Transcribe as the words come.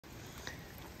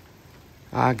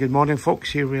Good morning folks,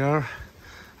 here we are,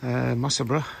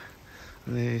 Musselburgh,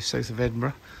 the south of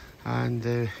Edinburgh, and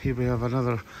here we have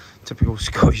another typical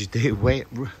Scottish day, wet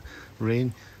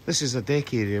rain. This is a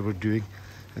deck area we're doing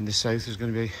in the south. There's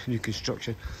going to be new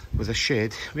construction with a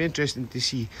shed. It'll be interesting to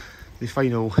see the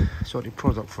final sort of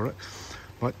product for it,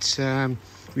 but we're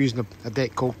using a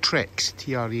deck called Trex,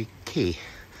 T-R-E-K.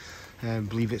 I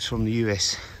believe it's from the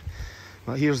US.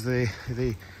 But here's the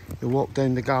walk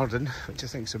down the garden, which I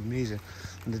think is amazing.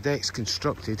 And the deck's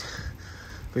constructed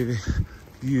with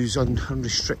views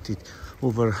unrestricted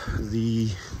over the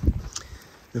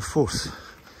Forth.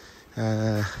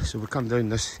 So we're coming down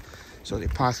this sort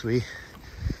of pathway.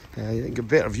 You can get a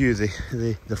better view of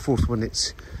the Forth when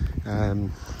it's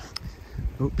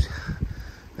oops,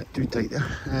 a bit too tight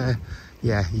there.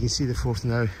 Yeah, you can see the Forth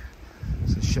now.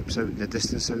 So the ship's out in the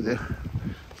distance out there.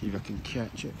 See if I can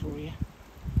catch it for you.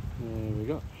 There we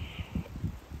go.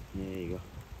 There you go.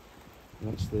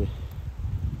 And that's the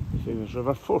famous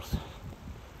River Forth.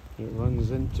 It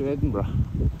runs into Edinburgh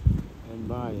and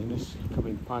by, and it's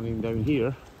coming panning down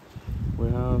here. We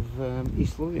have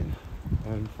East Lothian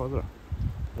and further.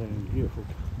 Beautiful,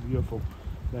 beautiful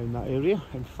down that area,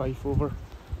 and Fife over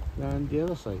and the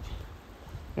other side.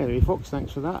 Anyway, folks,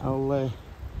 thanks for that. I'll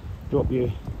drop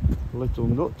you a little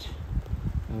note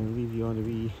and leave you on a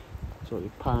wee sort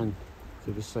of pan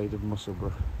to the side of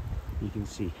Musselburgh, you can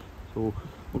see. So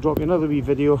we'll drop you another wee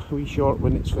video, a wee short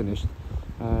when it's finished,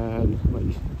 and let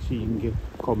you see, you can give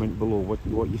a comment below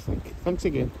what you think. Thanks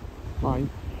again, bye.